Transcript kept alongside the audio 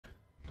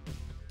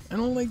I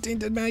don't like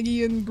Tainted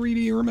Maggie in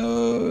greedier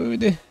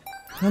mode.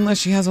 Unless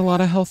she has a lot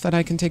of health that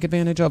I can take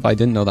advantage of. I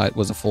didn't know that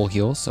was a full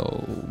heal,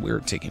 so we're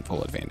taking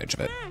full advantage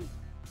of it.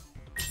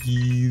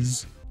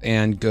 Keys.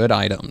 And good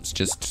items.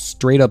 Just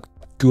straight up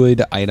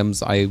good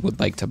items I would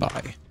like to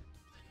buy.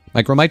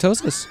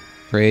 Micromitosis.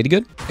 Pretty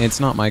good. It's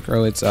not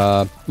micro, it's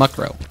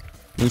mucro.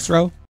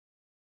 Musro?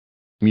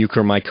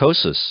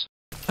 Mucormycosis.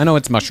 I know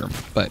it's mushroom,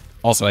 but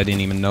also I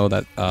didn't even know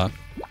that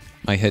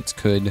my hits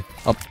could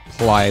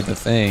apply the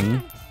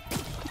thing.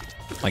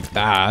 Like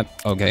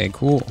that. Okay,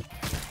 cool.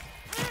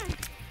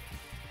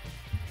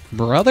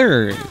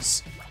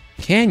 Brothers,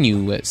 can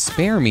you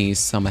spare me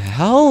some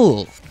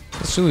health?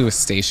 Especially with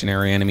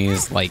stationary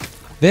enemies like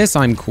this,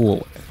 I'm cool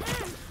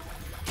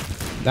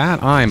with.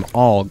 That I'm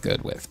all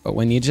good with. But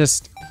when you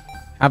just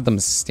have them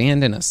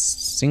stand in a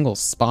single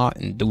spot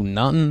and do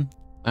nothing,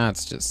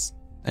 it's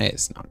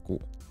not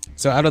cool.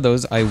 So out of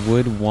those, I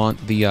would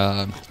want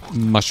the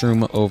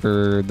mushroom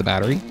over the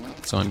battery.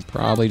 So I'm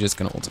probably just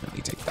gonna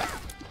ultimately take that.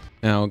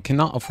 Now,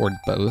 cannot afford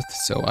both,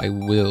 so I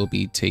will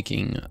be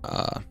taking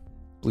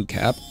blue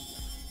cap.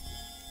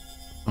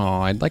 Oh,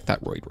 I'd like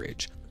that Roid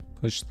Rage.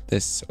 Push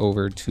this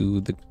over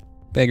to the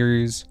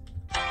beggars.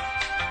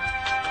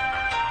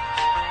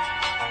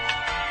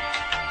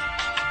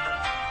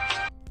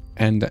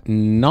 And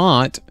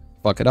not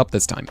fuck it up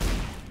this time.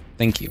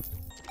 Thank you.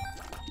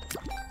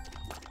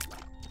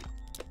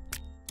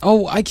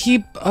 Oh, I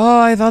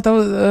thought that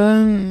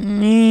was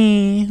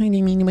me.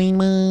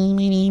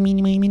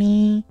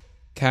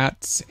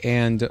 Cats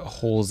and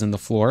holes in the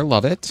floor.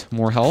 Love it.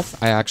 More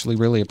health. I actually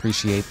really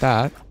appreciate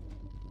that.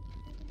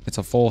 It's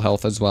a full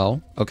health as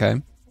well. Okay.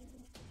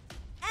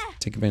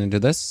 Take advantage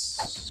of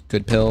this.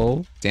 Good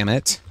pill. Damn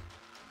it.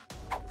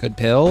 Good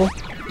pill.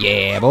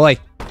 Yeah, boy.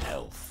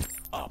 Health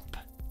up.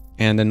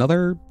 And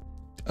another.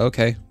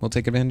 Okay, we'll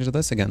take advantage of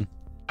this again.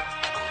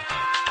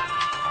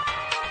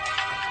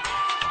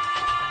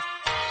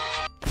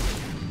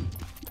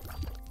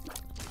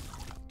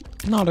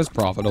 Not as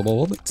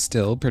profitable, but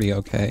still pretty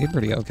okay.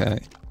 Pretty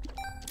okay.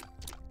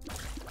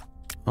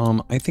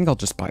 I think I'll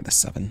just buy the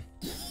 7.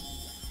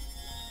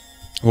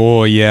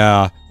 Oh,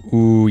 yeah.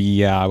 Ooh,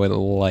 yeah, I would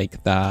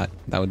like that.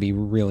 That would be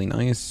really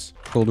nice.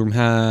 Gold room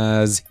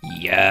has...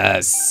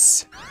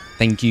 Yes!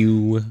 Thank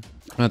you.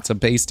 That's a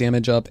base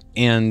damage up,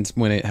 and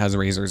when it has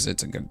razors,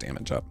 it's a good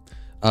damage up.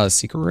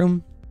 Secret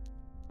room?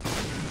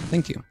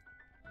 Thank you.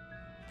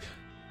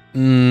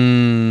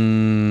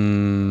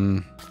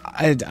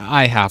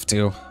 I have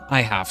to.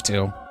 I have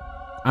to.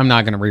 I'm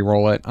not gonna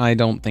re-roll it. I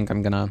don't think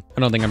I'm gonna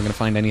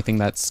find anything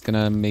that's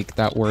gonna make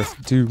that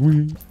worth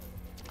doing.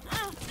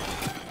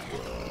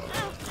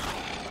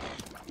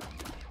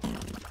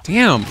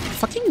 Damn,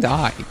 fucking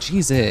die.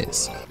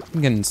 Jesus.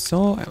 I'm getting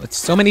with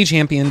so many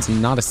champions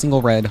and not a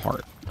single red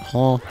heart.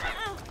 Huh?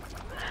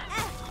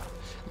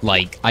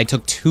 Like, I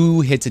took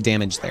 2 hits of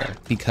damage there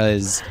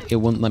because it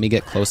wouldn't let me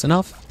get close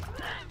enough.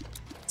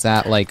 Is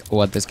that like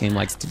what this game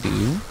likes to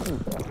do?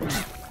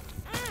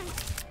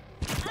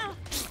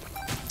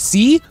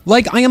 See?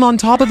 Like, I am on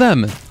top of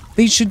them.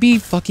 They should be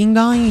fucking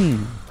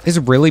dying. Is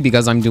it really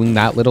because I'm doing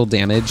that little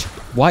damage?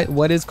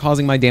 What is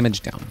causing my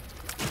damage down?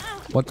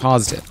 What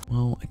caused it?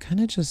 Well, I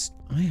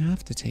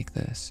have to take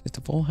this. It's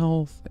a full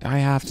health. I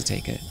have to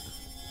take it.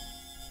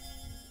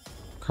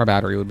 Car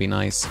battery would be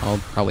nice. I'll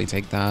probably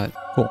take that.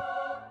 Cool.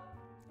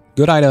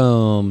 Good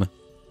item.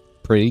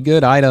 Pretty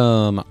good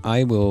item.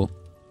 I will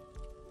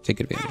take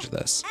advantage of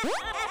this.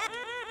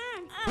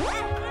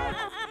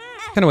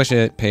 Kind of wish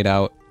it paid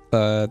out,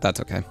 but that's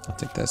okay. I'll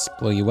take this.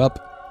 Blow you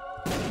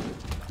up.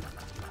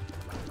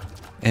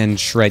 And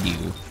shred you.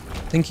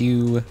 Thank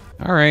you.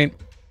 All right.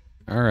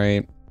 All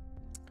right.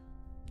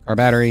 Our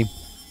battery.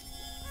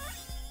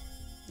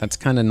 That's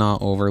kind of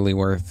not overly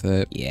worth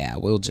it. Yeah,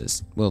 we'll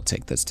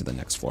take this to the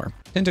next floor.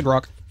 Tinted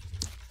rock.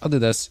 I'll do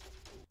this.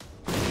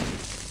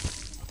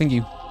 Thank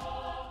you.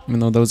 Even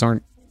though those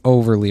aren't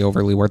overly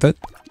worth it.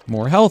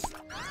 More health.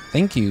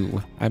 Thank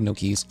you. I have no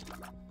keys.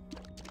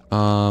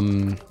 I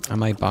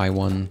might buy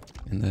one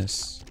in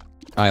this.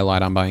 I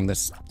lied on buying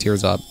this.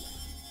 Tears up.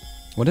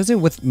 What is it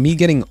with me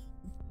getting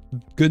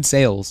good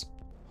sales?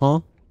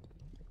 Huh?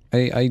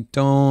 I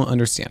don't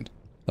understand.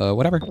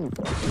 Whatever.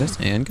 This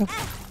and go.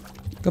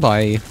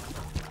 Goodbye.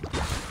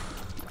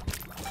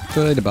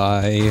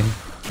 Goodbye.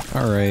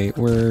 All right,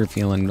 we're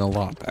feeling a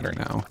lot better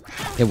now.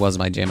 It was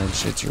my damage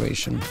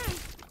situation.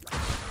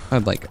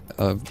 I'd like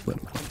a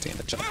little more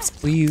damage ups,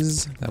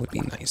 please. That would be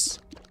nice.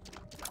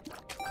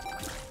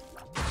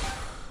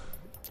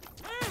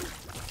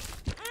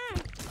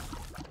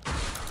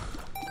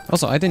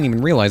 Also, I didn't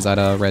even realize that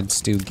Red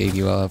Stew gave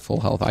you a full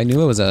health. I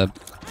knew it was a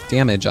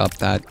damage up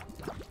that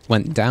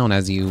went down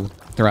as you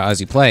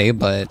play,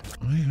 but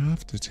I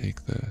have to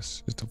take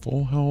this. It's a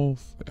full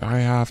health. I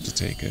have to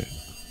take it.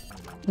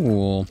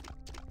 Ooh.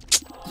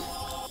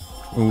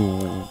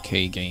 Ooh,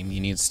 okay, game. You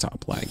need to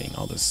stop lagging.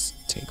 I'll just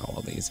take all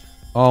of these.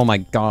 Oh my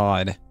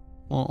god.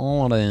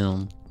 All of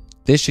them.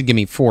 This should give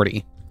me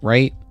 40,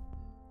 right?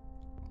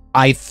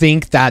 I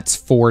think that's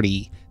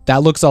 40.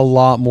 That looks a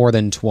lot more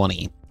than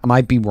 20. I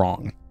might be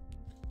wrong.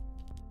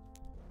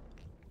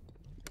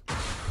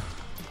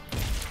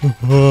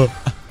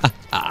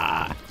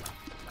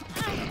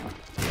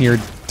 You're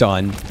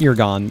done. You're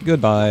gone.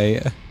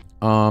 Goodbye.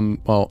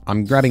 Well,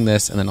 I'm grabbing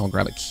this and then I'll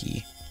grab a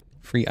key.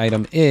 Free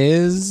item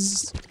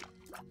is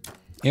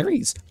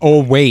Aries.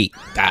 Oh, wait.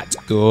 That's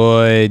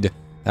good.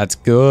 That's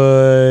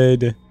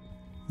good.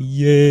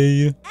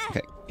 Yay.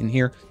 Okay, in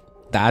here.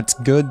 That's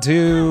good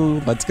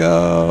too. Let's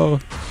go.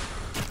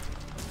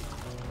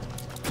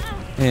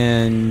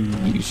 And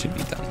you should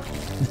be done.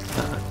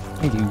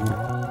 Thank you.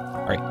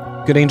 All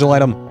right, good angel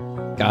item.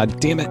 God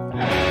damn it.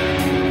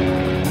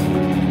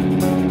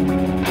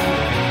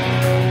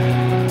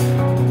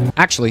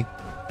 Actually,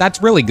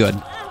 that's really good.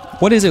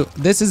 What is it?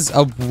 This is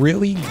a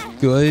really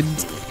good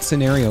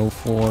scenario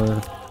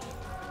for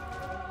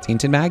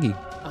Tainted Maggie.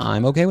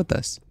 I'm okay with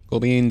this. Cool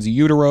beans,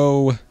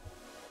 utero,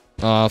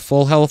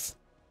 full health.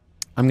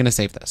 I'm gonna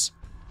save this.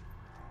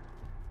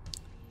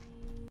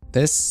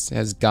 This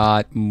has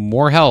got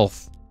more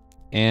health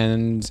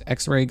and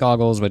X-ray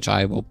goggles, which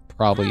I will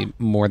probably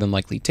more than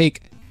likely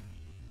take.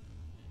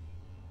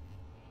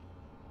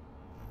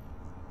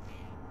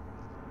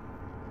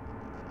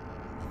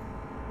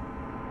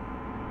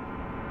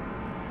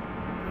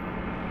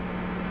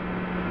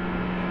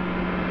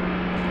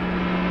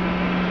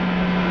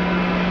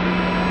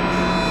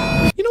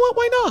 You know what?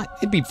 Why not?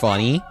 It'd be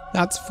funny.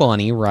 That's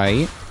funny,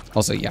 right?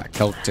 Also, yeah,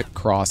 Celtic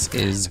Cross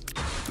is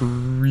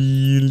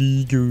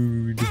really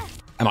good.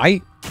 Am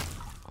I?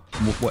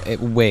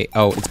 Wait,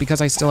 oh, it's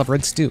because I still have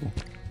Red Stew.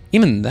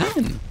 Even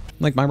then,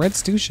 like, my Red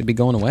Stew should be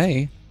going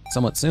away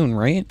somewhat soon,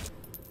 right?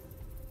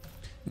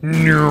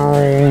 No.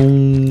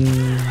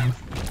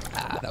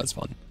 Ah, that was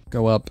fun.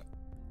 Go up.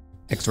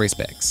 X-ray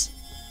specs.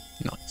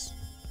 Nice.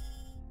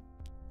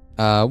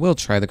 We'll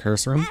try the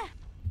curse room.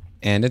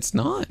 And it's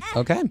not.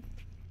 Okay.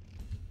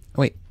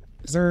 Wait,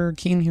 is there a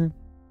key in here?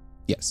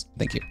 Yes,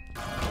 thank you.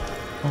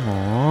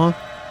 Aww.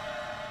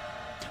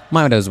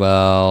 Might as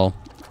well.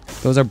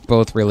 Those are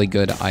both really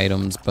good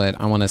items, but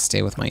I want to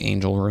stay with my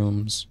angel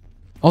rooms.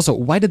 Also,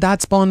 why did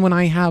that spawn when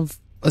I have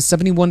a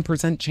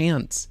 71%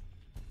 chance?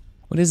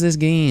 What is this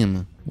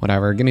game?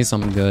 Whatever, give me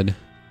something good.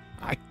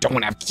 I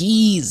don't have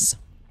keys.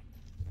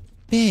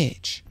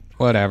 Bitch.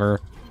 Whatever.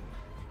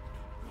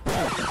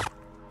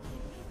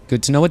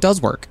 Good to know it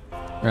does work.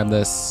 Grab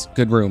this.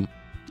 Good room.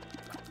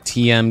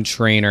 TM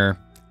trainer.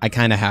 I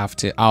kind of have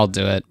to. I'll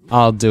do it.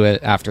 I'll do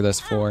it after this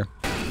floor.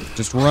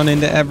 Just run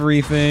into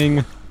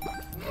everything.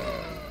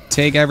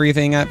 Take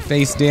everything at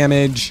face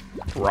damage.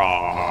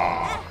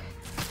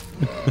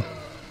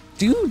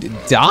 Dude,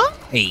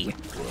 die.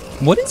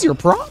 What is your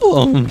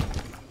problem?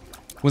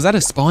 Was that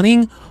a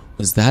spawning?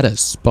 Was that a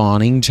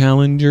spawning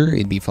challenger?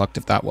 It'd be fucked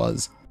if that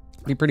was.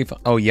 It'd be pretty fun.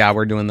 Oh yeah,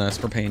 we're doing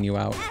this. We're paying you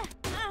out.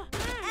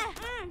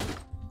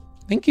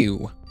 Thank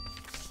you.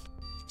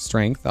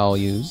 Strength, I'll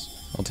use.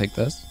 I'll take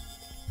this.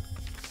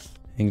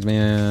 Hanged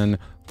man.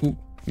 Ooh,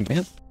 hanged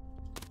man.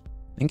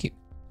 Thank you.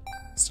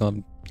 Still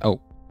have, oh.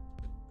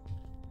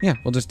 Yeah,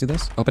 we'll just do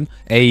this. Open.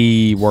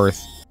 Hey,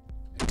 worth.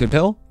 Good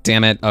pill?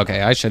 Damn it.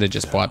 Okay, I should have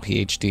just bought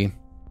PhD.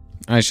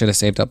 I should have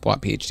saved up,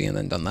 bought PhD, and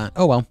then done that.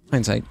 Oh well,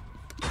 hindsight.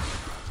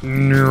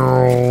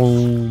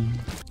 No.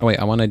 Oh wait,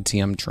 I wanted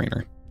TM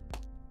trainer.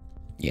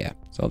 Yeah,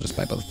 so I'll just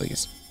buy both of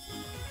these.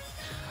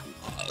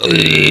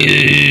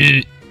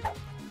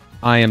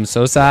 I am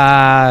so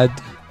sad.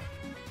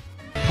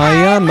 I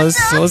am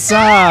so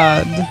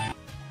sad.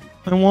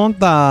 I want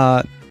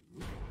that.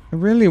 I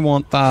really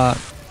want that.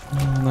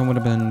 Oh, that would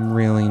have been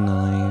really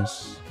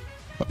nice.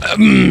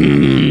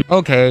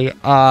 Okay,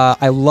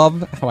 I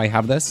love how I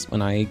have this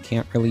when I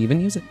can't really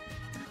even use it.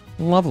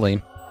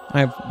 Lovely. I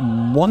have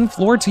one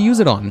floor to use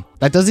it on.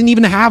 That doesn't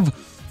even have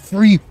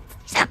free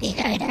fucking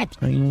items.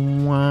 I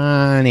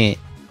want it.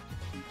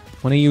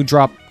 One of you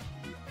drop.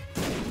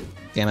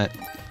 Damn it.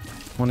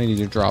 One of you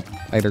to drop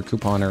either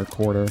coupon or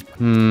quarter.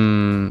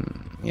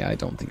 Yeah, I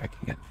don't think I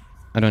can get.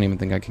 I don't even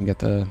think I can get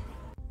the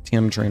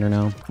TM trainer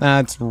now.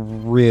 That's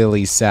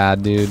really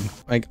sad, dude.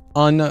 Like,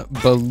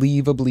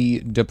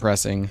 unbelievably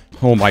depressing.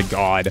 Oh my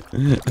god.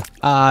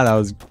 Ah, that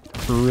was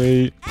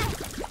great.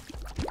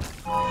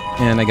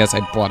 And I guess I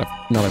bought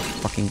another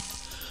fucking...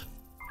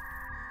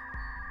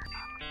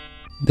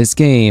 This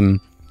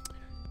game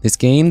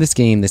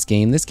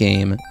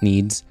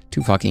needs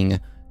to fucking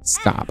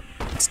stop.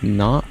 It's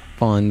not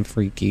fun,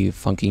 freaky,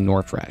 funky,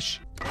 nor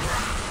fresh.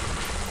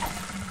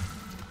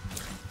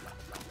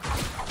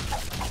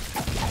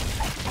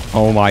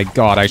 Oh my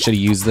god, I should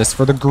have used this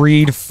for the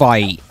greed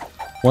fight.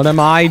 What am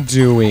I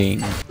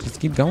doing?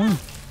 Just keep going.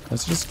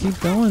 Let's just keep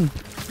going.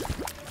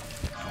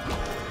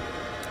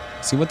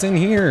 See what's in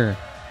here.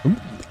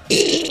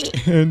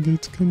 And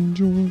it's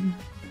conjoined.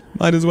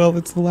 Might as well,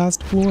 it's the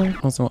last floor.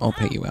 Also, I'll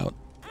pay you out.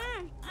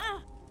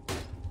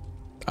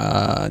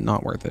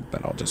 Not worth it,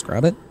 but I'll just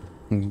grab it.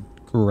 And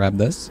grab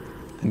this.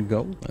 And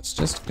go. Let's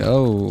just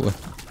go.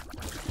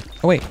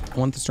 Oh wait, I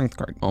want the strength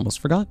card. Almost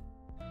forgot.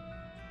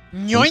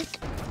 Yoink!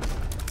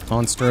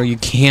 Monstro, you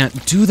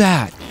can't do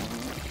that.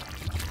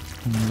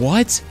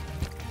 What?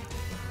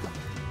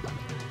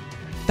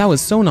 That was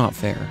so not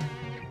fair.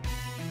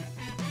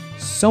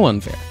 So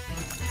unfair.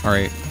 All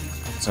right,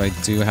 So I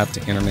do have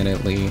to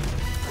intermittently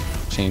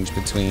change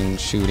between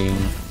shooting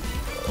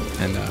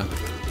and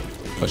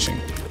pushing.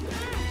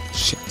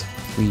 Shit,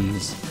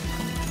 please.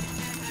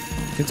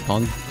 If it's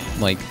on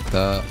like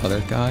the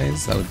other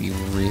guys, that would be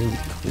really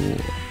cool.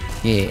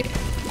 Yeah,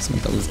 some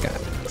of those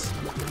guys.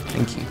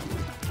 Thank you.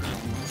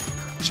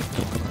 Shit,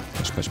 go, go, go.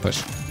 Push, push,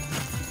 push.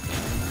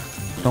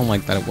 Don't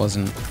like that it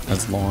wasn't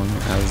as long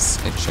as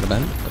it should have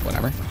been, but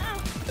whatever.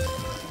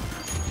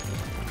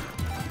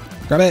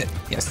 Grab it!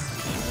 Yes.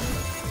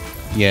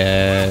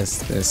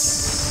 Yes,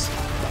 this...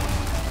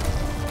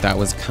 That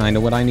was kind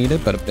of what I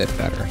needed, but a bit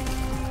better.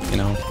 You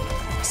know?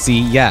 See,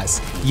 yes.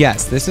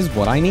 Yes, this is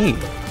what I need.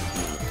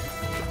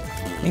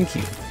 Thank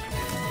you.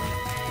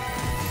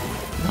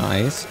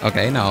 Nice.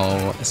 Okay,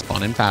 now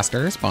spawn in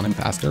faster, spawn in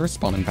faster,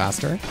 spawn in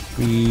faster.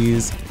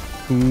 Please.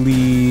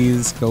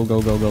 Please. Go,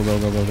 go, go, go, go,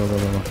 go, go, go, go,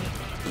 go.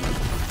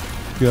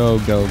 Go,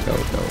 go, go,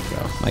 go,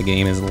 go. My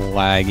game is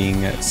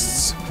lagging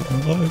so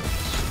much.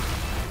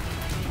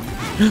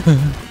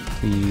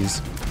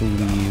 Please,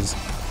 please,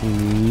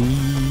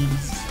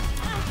 please.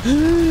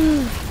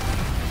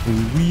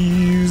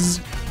 Please,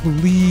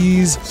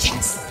 please.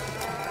 Yes!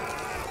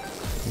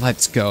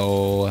 Let's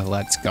go,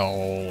 let's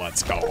go,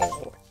 let's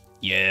go.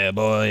 Yeah,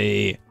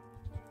 boy.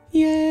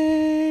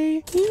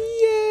 Yay, yay,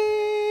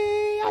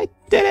 I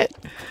did it.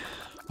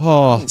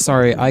 Oh,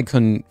 sorry, I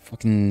couldn't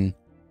fucking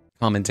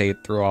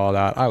commentate through all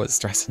that. I was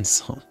stressing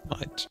so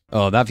much.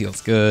 Oh, that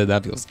feels good,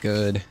 that feels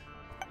good.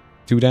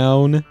 2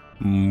 down,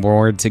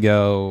 more to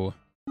go.